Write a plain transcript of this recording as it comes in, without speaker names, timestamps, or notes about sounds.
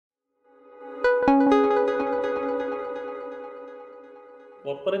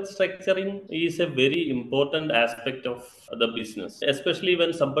Corporate structuring is a very important aspect of the business, especially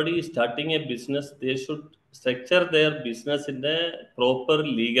when somebody is starting a business. They should structure their business in a proper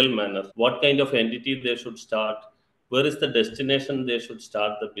legal manner. What kind of entity they should start, where is the destination they should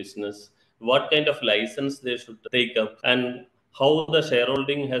start the business, what kind of license they should take up, and how the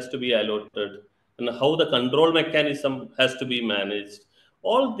shareholding has to be allotted, and how the control mechanism has to be managed.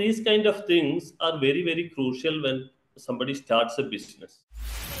 All these kind of things are very, very crucial when somebody starts a business.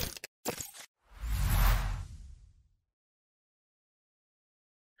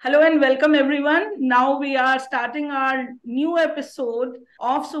 Hello and welcome everyone. Now we are starting our new episode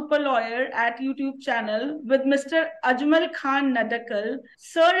of Super Lawyer at YouTube channel with Mr. Ajmal Khan Nadakkal.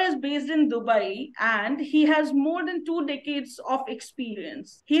 Sir is based in Dubai and he has more than 2 decades of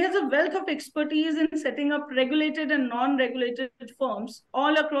experience. He has a wealth of expertise in setting up regulated and non-regulated firms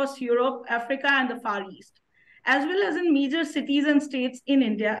all across Europe, Africa and the Far East, as well as in major cities and states in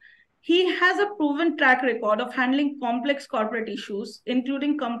India. He has a proven track record of handling complex corporate issues,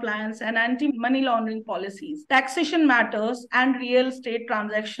 including compliance and anti money laundering policies, taxation matters, and real estate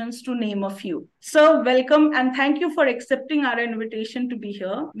transactions, to name a few. Sir, welcome and thank you for accepting our invitation to be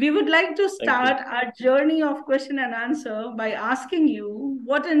here. We would like to start our journey of question and answer by asking you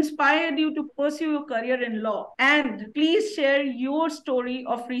what inspired you to pursue your career in law, and please share your story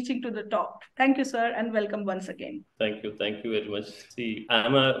of reaching to the top. Thank you, sir, and welcome once again. Thank you very much. See,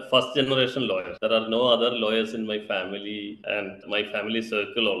 I'm a first generation lawyer. There are no other lawyers in my family and my family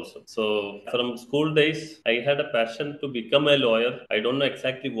circle also. So, from school days, I had a passion to become a lawyer. I don't know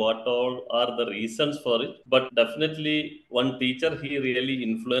exactly what all are the reasons for it, but definitely one teacher, he really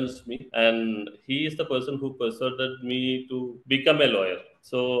influenced me, and he is the person who persuaded me to become a lawyer.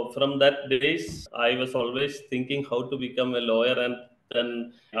 So, from that days, I was always thinking how to become a lawyer, and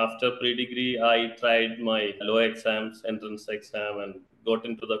then after pre-degree, I tried my law exams, entrance exam, and got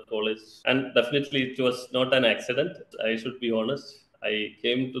into the college. And definitely, it was not an accident. I should be honest. I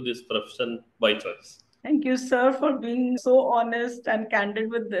came to this profession by choice. Thank you, sir, for being so honest and candid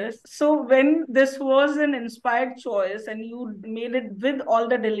with this. So, when this was an inspired choice and you made it with all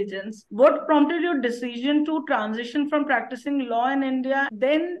the diligence, what prompted your decision to transition from practicing law in India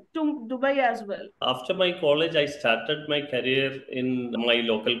then to Dubai as well? After my college, I started my career in my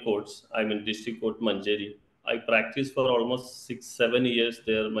local courts. I'm in District Court Manjeri. I practiced for almost 6, 7 years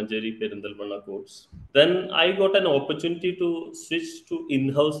there, Manjeri Perindalmana courts. Then I got an opportunity to switch to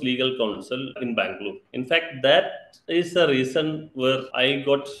in-house legal counsel in Bangalore. In fact, that is the reason where I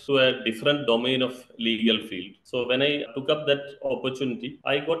got to a different domain of legal field. So when I took up that opportunity,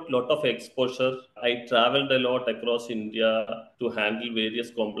 I got lot of exposure. I traveled a lot across India to handle various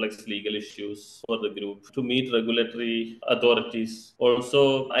complex legal issues for the group, to meet regulatory authorities.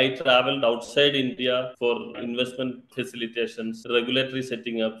 Also, I traveled outside India for investment facilitations, regulatory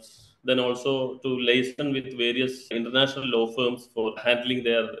setting ups, then also to liaison with various international law firms for handling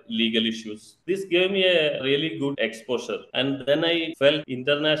their legal issues. This gave me a really good exposure. And then I felt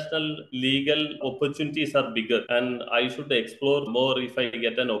international legal opportunities are bigger and I should explore more if I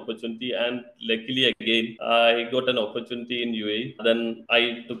get an opportunity. And luckily, again, I got an opportunity in UAE. Then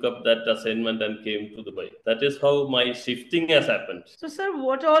I took up that assignment and came to Dubai. That is how my shifting has happened. So, sir,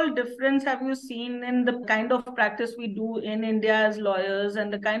 what all difference have you seen in the kind of practice we do in India as lawyers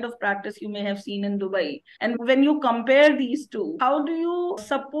and the kind of practice you may have seen in Dubai? And when you compare these two, how do you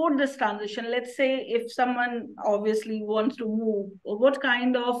support this transition? Let's say if someone obviously wants to move, what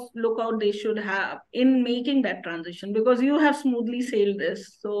kind of lookout they should have in making that transition? Because you have smoothly sailed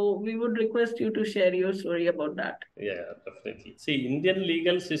this. So, we would request you to share your story about that. Yeah, definitely. See, Indian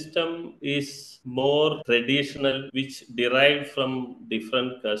legal system is more traditional, which derived from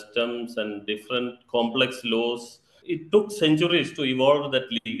different customs and different complex laws. It took centuries to evolve that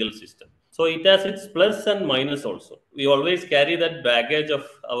legal system. So it has its plus and minus also. We always carry that baggage of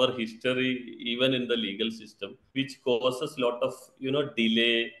our history even in the legal system, which causes a lot of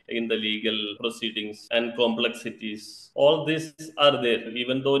delay in the legal proceedings and complexities. All these are there,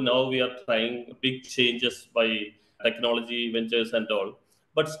 even though now we are trying big changes by technology ventures and all,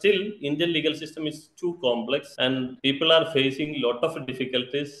 but still Indian legal system is too complex and people are facing lot of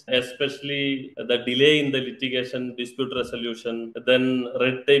difficulties, especially the delay in the litigation, dispute resolution, then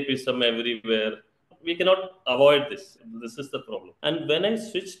red tapeism everywhere. We cannot avoid this is the problem. And when I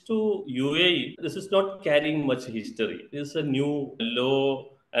switched to UAE, this is not carrying much history. This is a new law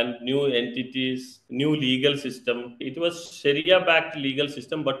and new entities, new legal system. It was Sharia backed legal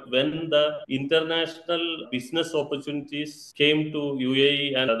system, but when the international business opportunities came to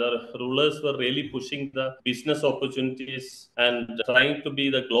UAE and other rulers were really pushing the business opportunities and trying to be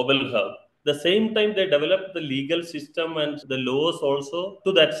the global hub, The same time, they developed the legal system and the laws also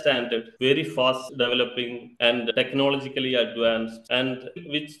to that standard, very fast developing and technologically advanced, and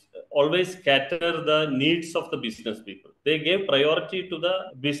which always cater the needs of the business people. They gave priority to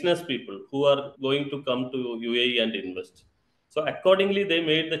the business people who are going to come to UAE and invest. So accordingly, they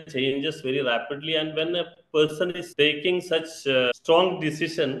made the changes very rapidly. And when a person is taking such strong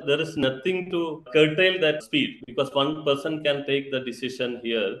decision, there is nothing to curtail that speed, because one person can take the decision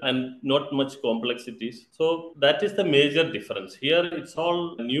here and not much complexities. So that is the major difference. Here it's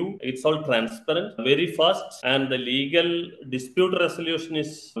all new, it's all transparent, very fast, and the legal dispute resolution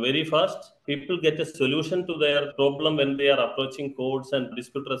is very fast. People get a solution to their problem when they are approaching courts and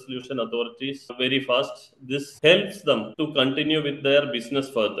dispute resolution authorities very fast. This helps them to continue with their business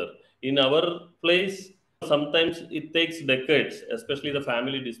further. In our place, sometimes it takes decades, especially the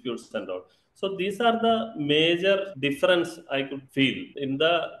family disputes and all. So these are the major difference I could feel in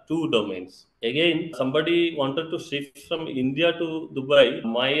the two domains. Again, somebody wanted to shift from India to Dubai.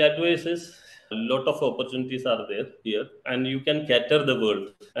 My advice is a lot of opportunities are there here, and you can cater the world,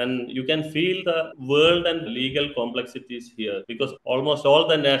 and you can feel the world and legal complexities here, because almost all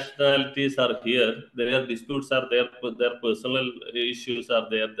the nationalities are here. Their disputes are there, their personal issues are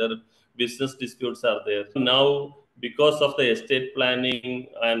there, their business disputes are there. Now, because of the estate planning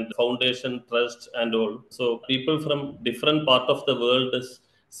and foundation trust and all, so people from different part of the world is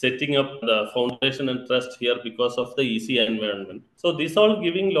setting up the foundation and trust here because of the easy environment. So this all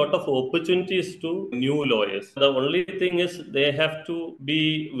giving lot of opportunities to new lawyers. The only thing is they have to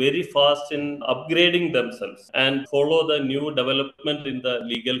be very fast in upgrading themselves and follow the new development in the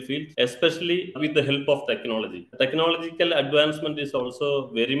legal field, especially with the help of technology. Technological advancement is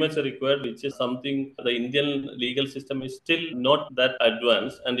also very much required, which is something the Indian legal system is still not that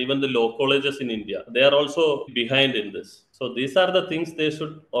advanced, and even the law colleges in India, they are also behind in this. So these are the things they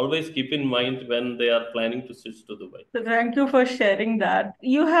should always keep in mind when they are planning to switch to Dubai. So thank you for sharing that.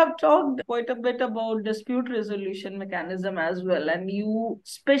 You have talked quite a bit about dispute resolution mechanism as well, and you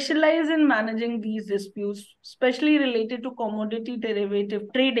specialize in managing these disputes, especially related to commodity derivative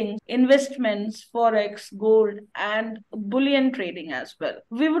trading, investments, forex, gold, and bullion trading as well.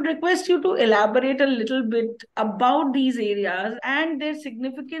 We would request you to elaborate a little bit about these areas and their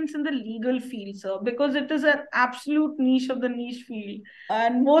significance in the legal field, sir, because it is an absolute niche of the niche field,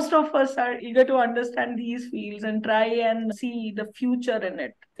 and most of us are eager to understand these fields and try and see the future in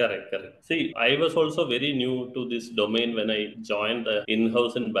it. Correct, correct. See, I was also very new to this domain when I joined the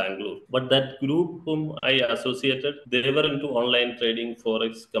in-house in Bangalore. But that group whom I associated, they were into online trading,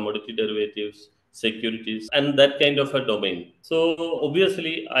 forex, commodity derivatives, securities, and that kind of a domain. So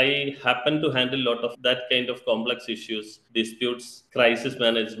obviously, I happen to handle a lot of that kind of complex issues, disputes, crisis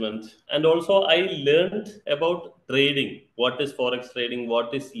management, and also I learned about trading. What is forex trading?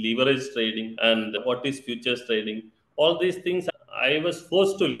 What is leverage trading? And what is futures trading? All these things I was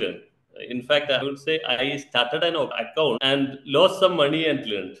forced to learn. In fact, I would say I started an account and lost some money and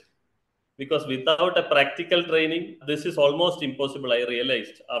learned, because without a practical training this is almost impossible. I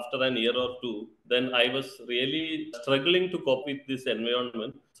realized after an year or two, then I was really struggling to cope with this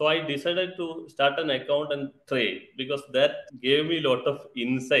environment. So I decided to start an account and trade, because that gave me a lot of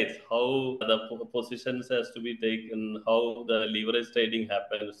insights how the positions has to be taken, how the leverage trading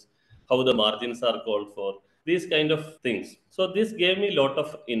happens, how the margins are called for, these kind of things. So this gave me a lot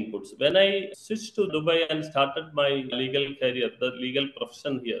of inputs. When I switched to Dubai and started my legal career, the legal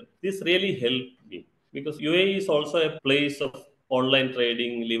profession here, this really helped me, because UAE is also a place of online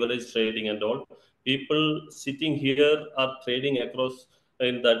trading, leverage trading, and all. People sitting here are trading across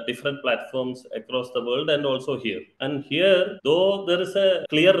in the different platforms across the world and also here. And here, though there is a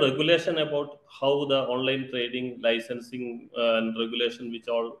clear regulation about how the online trading licensing and regulation which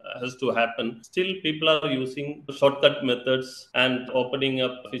all has to happen, still people are using shortcut methods and opening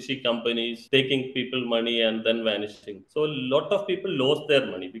up fishy companies, taking people money and then vanishing. So a lot of people lost their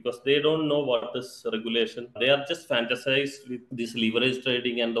money because they don't know what is regulation. They are just fantasized with this leverage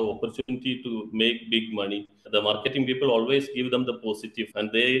trading and the opportunity to make big money. The marketing people always give them the positive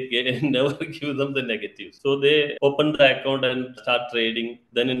and they never give them the negative. So they open the account and start trading.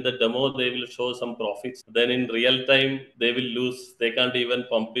 Then in the demo, they will show some profits. Then in real time, they will lose. They can't even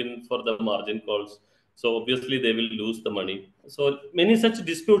pump in for the margin calls. So obviously they will lose the money. So many such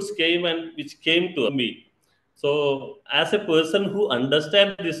disputes came and which came to me. So as a person who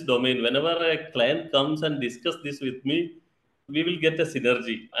understands this domain, whenever a client comes and discuss this with me, we will get a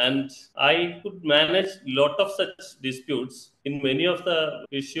synergy. And I could manage lot of such disputes. In many of the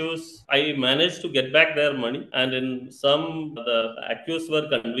issues, I managed to get back their money, and in some the accused were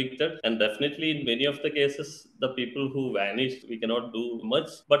convicted. And definitely in many of the cases, the people who vanished, we cannot do much,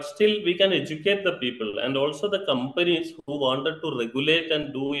 but still we can educate the people. And also the companies who wanted to regulate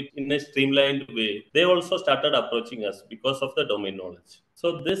and do it in a streamlined way, they also started approaching us because of the domain knowledge.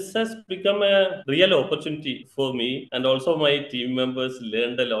 So this has become a real opportunity for me, and also my team members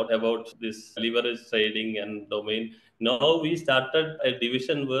learned a lot about this leverage trading and domain. Now we started a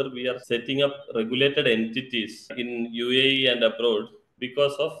division where we are setting up regulated entities in UAE and abroad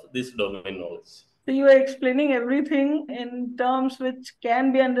because of this domain knowledge. So you are explaining everything in terms which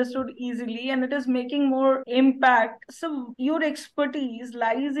can be understood easily, and it is making more impact. So your expertise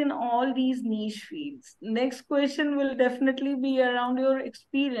lies in all these niche fields. Next question will definitely be around your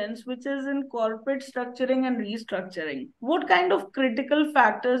experience, which is in corporate structuring and restructuring. What kind of critical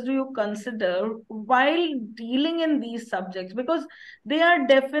factors do you consider while dealing in these subjects? Because they are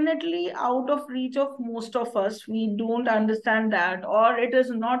definitely out of reach of most of us. We don't understand that, or it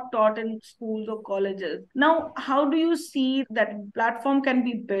is not taught in schools or colleges. Now, how do you see that platform can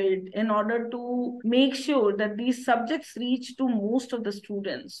be built in order to make sure that these subjects reach to most of the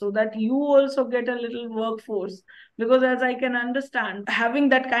students, so that you also get a little workforce? Because as I can understand, having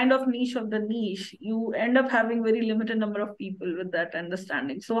that kind of niche of the niche, you end up having very limited number of people with that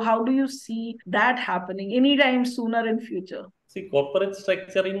understanding. So how do you see that happening anytime sooner in future? See, corporate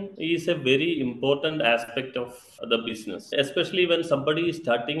structuring is a very important aspect of the business. Especially when somebody is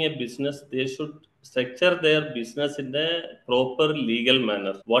starting a business, they should structure their business in a proper legal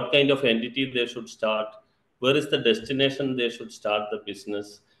manner. What kind of entity they should start, where is the destination they should start the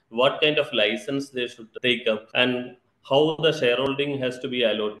business, what kind of license they should take up, and how the shareholding has to be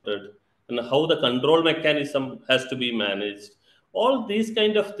allotted, and how the control mechanism has to be managed. All these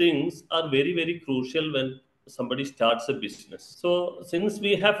kind of things are very, very crucial when somebody starts a business. So since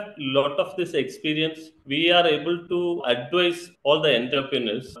we have lot of this experience, we are able to advise all the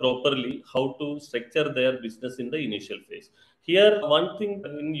entrepreneurs properly how to structure their business in the initial phase. Here, one thing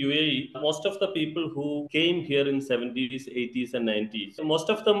in UAE, most of the people who came here in 70s, 80s, and 90s, most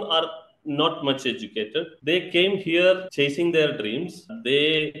of them are not much educated. They came here chasing their dreams.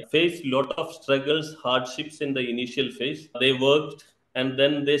 They faced lot of struggles, hardships in the initial phase. They worked, and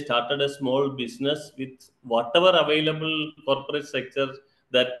then they started a small business with whatever available corporate structure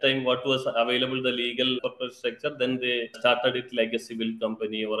that time, what was available, the legal corporate structure. Then they started it like a civil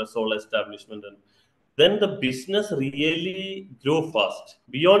company or a sole establishment, and then the business really grow fast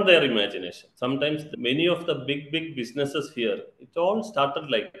beyond their imagination. Sometimes many of the big businesses here, it all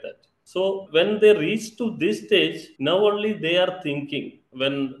started like that. So when they reach to this stage, now only they are thinking,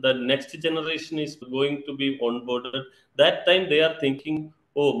 when the next generation is going to be onboarded, that time they are thinking,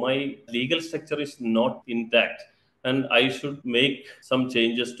 oh, my legal structure is not intact, and I should make some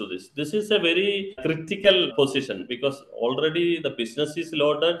changes to this. This is a very critical position because already the business is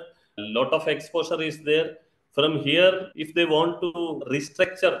loaded, a lot of exposure is there. From here, if they want to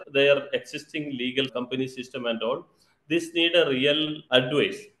restructure their existing legal company system and all, this need a real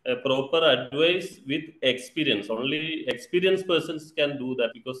advice, a proper advice with experience. Only experienced persons can do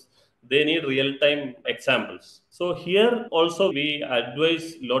that because they need real time examples. So here also we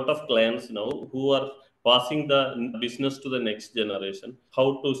advise lot of clients now who are passing the business to the next generation,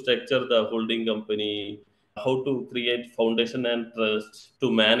 how to structure the holding company, how to create foundation and trust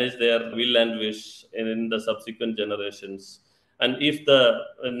to manage their will and wish in the subsequent generations. And if the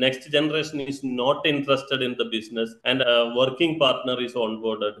next generation is not interested in the business and a working partner is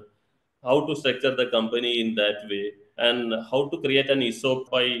onboarded, how to structure the company in that way, and how to create an ESOP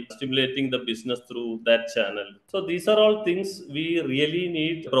by stimulating the business through that channel. So these are all things we really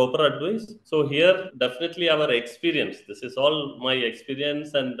need proper advice. So here definitely our experience, this is all my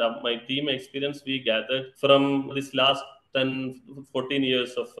experience and my team experience we gathered from this last 10, 14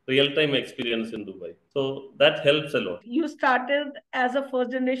 years of real time experience in Dubai. So that helps a lot. You started as a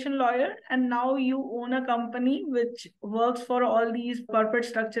first generation lawyer, and now you own a company which works for all these corporate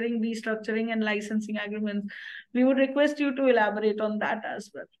structuring, restructuring, and licensing agreements. We would request you to elaborate on that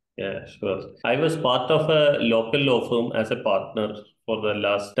as well. Yeah, sure. I was part of a local law firm as a partner for the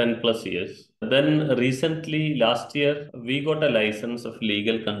last 10 plus years. Then recently, last year, we got a license of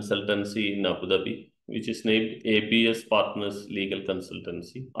legal consultancy in Abu Dhabi, which is named ABS Partners Legal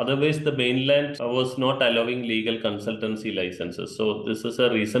Consultancy. Otherwise, the mainland was not allowing legal consultancy licenses. So this is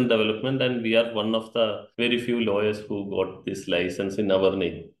a recent development, and we are one of the very few lawyers who got this license in our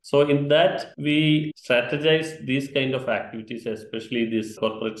name. So in that, we strategize these kind of activities, especially this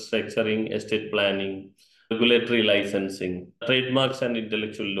corporate structuring, estate planning, regulatory licensing, trademarks and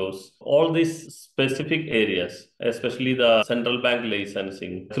intellectual laws, all these specific areas, especially the central bank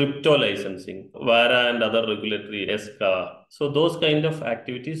licensing, crypto licensing, VARA and other regulatory ESCA. So those kind of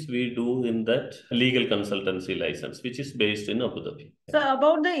activities we do in that legal consultancy license, which is based in Abu Dhabi. So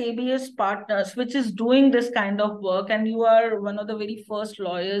about the ABS partners, which is doing this kind of work, and you are one of the very first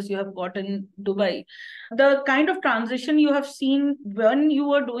lawyers you have got in Dubai. The kind of transition you have seen when you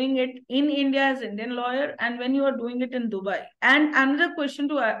were doing it in India as Indian lawyer and when you are doing it in Dubai. And another question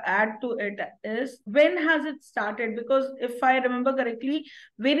to add to it is, when has it started? Because if I remember correctly,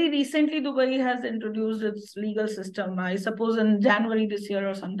 very recently Dubai has introduced its legal system, I suppose in January this year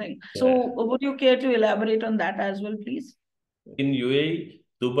or something. So would you care to elaborate on that as well, please? In UAE,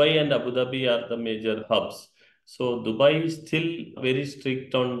 Dubai and Abu Dhabi are the major hubs. So Dubai is still very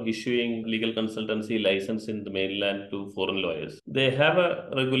strict on issuing legal consultancy license in the mainland to foreign lawyers. They have a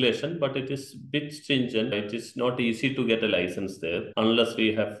regulation, but it is bit stringent. It is not easy to get a license there unless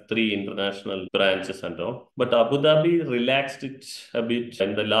we have three international branches and all. But Abu Dhabi relaxed it a bit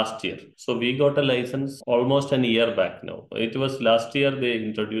in the last year. So we got a license almost an year back now. It was last year they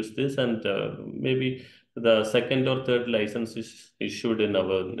introduced this, and maybe the second or third license is issued in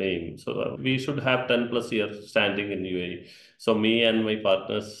our name. So we should have 10 plus years standing in UAE. So me and my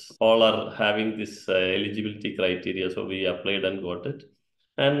partners all are having this eligibility criteria. So we applied and got it.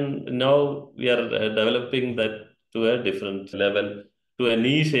 And now we are developing that to a different level, to a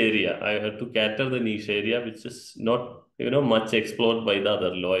niche area. I have to cater the niche area, which is not, much explored by the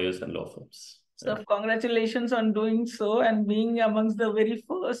other lawyers and law firms. So congratulations on doing so and being amongst the very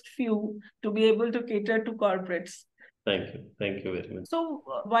first few to be able to cater to corporates. Thank you. Thank you very much. So,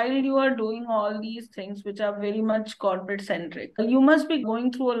 while you are doing all these things, which are very much corporate centric, you must be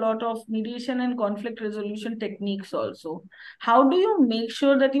going through a lot of mediation and conflict resolution techniques also. How do you make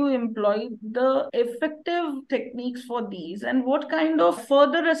sure that you employ the effective techniques for these? And what kind of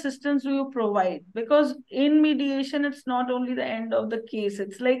further assistance do you provide? Because in mediation, it's not only the end of the case,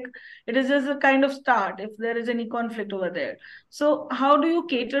 it's like it is just a kind of start if there is any conflict over there. So, how do you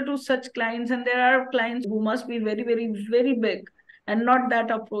cater to such clients? And there are clients who must be very, very, very big and not that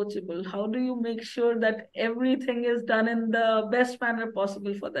approachable. How do you make sure that everything is done in the best manner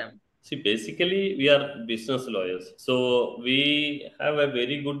possible for them? See, basically, we are business lawyers. So, we have a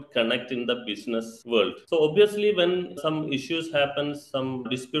very good connect in the business world. So, obviously, when some issues happen, some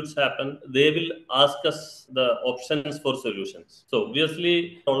disputes happen, they will ask us the options for solutions. So,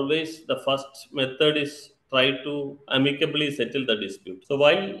 obviously, always the first method is try to amicably settle the dispute. So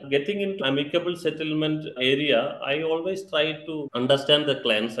while getting into amicable settlement area, I always try to understand the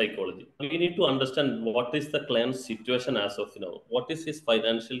client psychology. We need to understand what is the client's situation as of now, what is his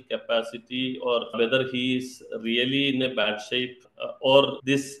financial capacity, or whether he is really in a bad shape, or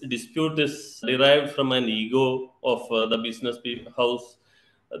this dispute is derived from an ego of the business house.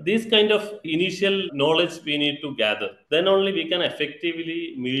 These kind of initial knowledge we need to gather, then only we can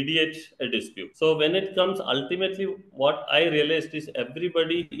effectively mediate a dispute. So when it comes, ultimately what I realized is,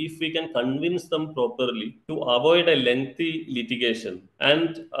 everybody, if we can convince them properly to avoid a lengthy litigation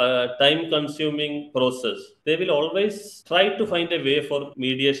and time consuming process, they will always try to find a way for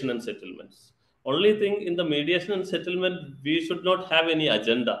mediation and settlements. Only thing, in the mediation and settlement, we should not have any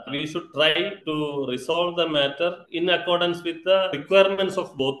agenda. We should try to resolve the matter in accordance with the requirements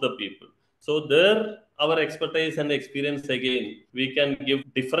of both the people. So there, our expertise and experience, again, we can give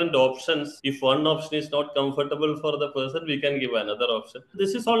different options. If one option is not comfortable for the person, we can give another option.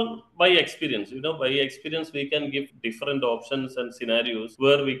 This is all by experience. By experience, we can give different options and scenarios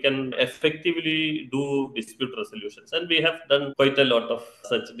where we can effectively do dispute resolutions, and we have done quite a lot of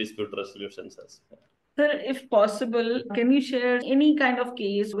such dispute resolutions as well. Sir, if possible, can you share any kind of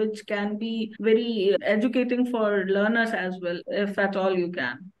case which can be very educating for learners as well, if at all you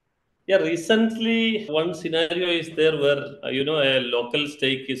can? Yeah, recently one scenario is there where a local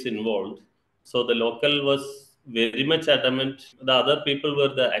stake is involved. So the local was very much adamant. The other people were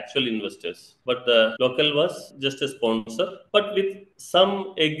the actual investors, but the local was just a sponsor, but with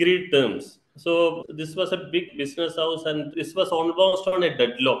some agreed terms. So this was a big business house, and this was almost on a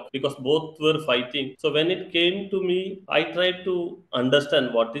deadlock because both were fighting. So when it came to me, I tried to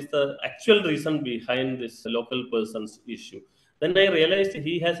understand what is the actual reason behind this local person's issue. Then I realized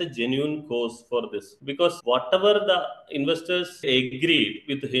he has a genuine cause for this, because whatever the investors agreed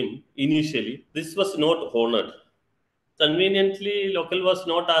with him initially, this was not honored. Conveniently, local was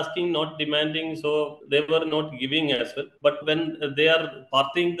not asking, not demanding, so they were not giving as well. But when they are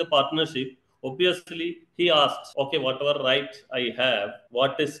parting the partnership, obviously he asks, okay, whatever right I have,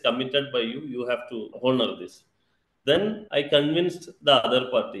 what is committed by you, you have to honor this. Then I convinced the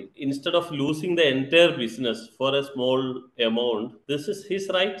other party, instead of losing the entire business for a small amount, this is his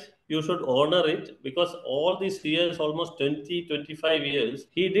right. You should honor it, because all these years, almost 20, 25 years,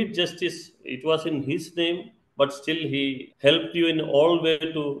 he did justice. It was in his name, but still he helped you in all way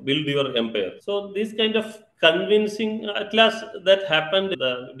to build your empire. So this kind of convincing, at last that happened.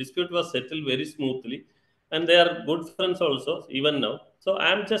 The dispute was settled very smoothly, and they are good friends also even now. So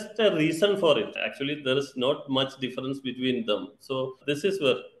I'm just a reason for it. Actually, there is not much difference between them. So this is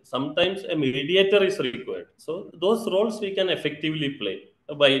where sometimes a mediator is required. So those roles we can effectively play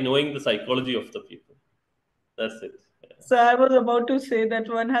by knowing the psychology of the people. That's it. So I was about to say that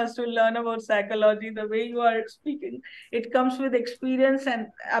one has to learn about psychology. The way you are speaking, it comes with experience and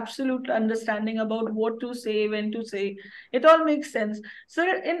absolute understanding about what to say, when to say. It all makes sense.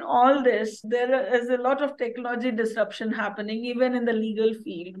 Sir, in all this, there is a lot of technology disruption happening, even in the legal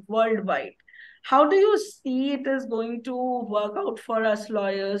field worldwide. How do you see it is going to work out for us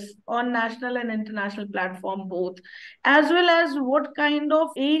lawyers on national and international platform both? As well as what kind of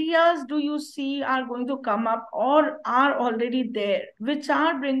areas do you see are going to come up or are already there, which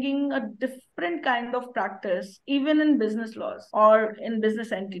are bringing a different kind of practice, even in business laws or in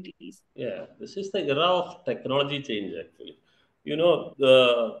business entities? Yeah, this is the era of technology change actually. You know,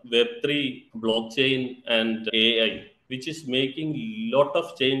 the Web3, blockchain, and AI, which is making lot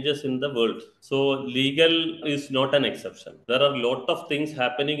of changes in the world. So legal is not an exception. There are lot of things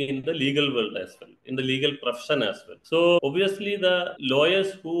happening in the legal world as well, in the legal profession as well. So obviously the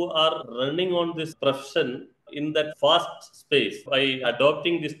lawyers who are running on this profession in that fast space by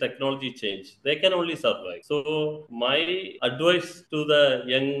adopting this technology change, they can only survive. So my advice to the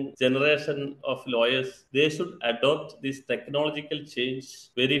young generation of lawyers, they should adopt this technological change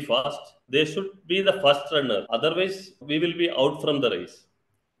very fast. They should be the first runner, otherwise we will be out from the race.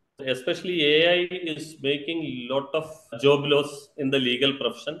 Especially AI is making lot of job loss in the legal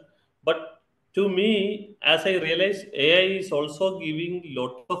profession. But to me, as I realize, AI is also giving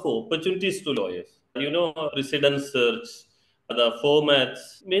lot of opportunities to lawyers. You know, precedent search, the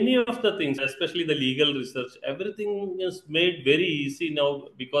formats, many of the things, especially the legal research, everything is made very easy now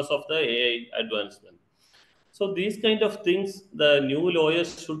because of the AI advancement. So these kind of things the new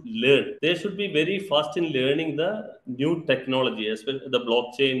lawyers should learn. They should be very fast in learning the new technology, especially the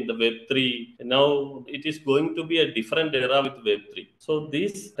blockchain, the Web3. Now it is going to be a different era with Web3. So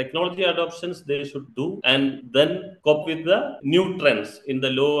these technology adoptions they should do and then cope with the new trends in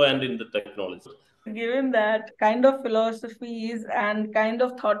the law and in the technology. Given that kind of philosophies and kind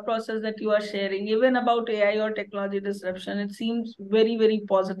of thought process that you are sharing, even about AI or technology disruption, it seems very, very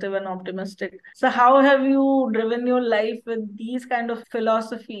positive and optimistic. So, how have you driven your life with these kind of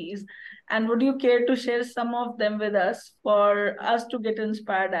philosophies? And would you care to share some of them with us for us to get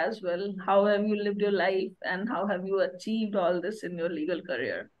inspired as well? How have you lived your life and how have you achieved all this in your legal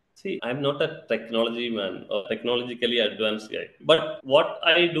career? See, I'm not a technology man or technologically advanced guy. But what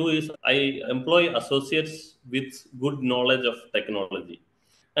I do is I employ associates with good knowledge of technology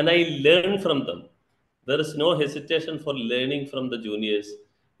and I learn from them. There is no hesitation for learning from the juniors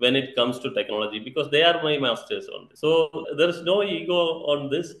when it comes to technology because they are my masters on this. So there is no ego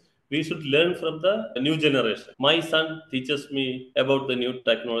on this. We should learn from the new generation. My son teaches me about the new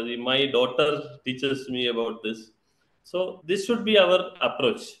technology. My daughter teaches me about this. So this should be our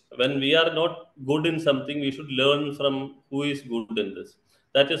approach. When we are not good in something, we should learn from who is good in this.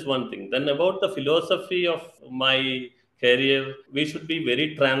 That is one thing. Then about the philosophy of my career, we should be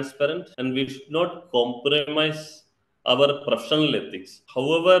very transparent and we should not compromise our professional ethics.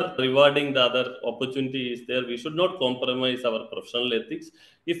 However, rewarding the other opportunity is there, we should not compromise our professional ethics.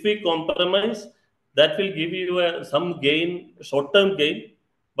 If we compromise, that will give you some gain, short-term gain,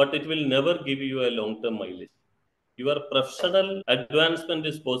 but it will never give you a long-term mileage. Your professional advancement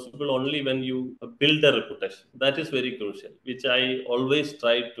is possible only when you build a reputation. That is very crucial, which I always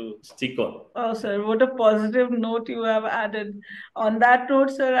try to stick on. Oh, sir, what a positive note you have added. On that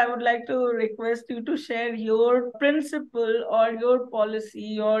note, sir, I would like to request you to share your principle or your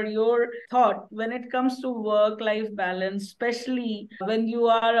policy or your thought when it comes to work life balance, especially when you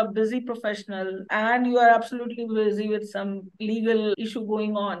are a busy professional and you are absolutely busy with some legal issue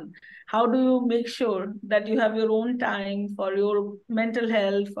going on. How do you make sure that you have your own time for your mental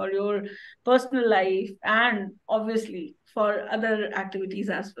health, for your personal life, and obviously for other activities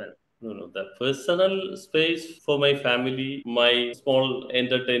as well? No, no, the personal space for my family, my small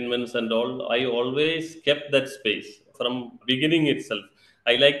entertainments and all, I always kept that space from beginning itself.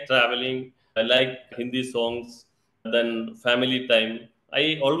 I like traveling, I like Hindi songs, then family time.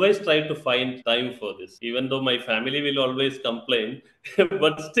 I always try to find time for this, even though my family will always complain,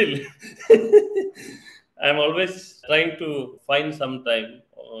 but still, I'm always trying to find some time,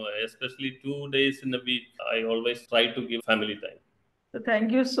 especially 2 days in a week. I always try to give family time. So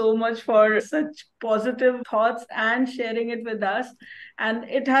thank you so much for such positive thoughts and sharing it with us. And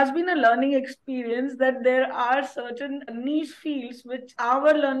it has been a learning experience that there are certain niche fields which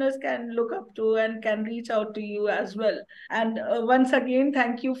our learners can look up to and can reach out to you as well. And once again,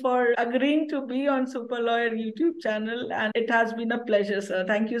 thank you for agreeing to be on Super Lawyer YouTube channel. And it has been a pleasure, sir.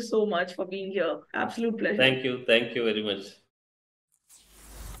 Thank you so much for being here. Absolute pleasure. Thank you. Thank you very much.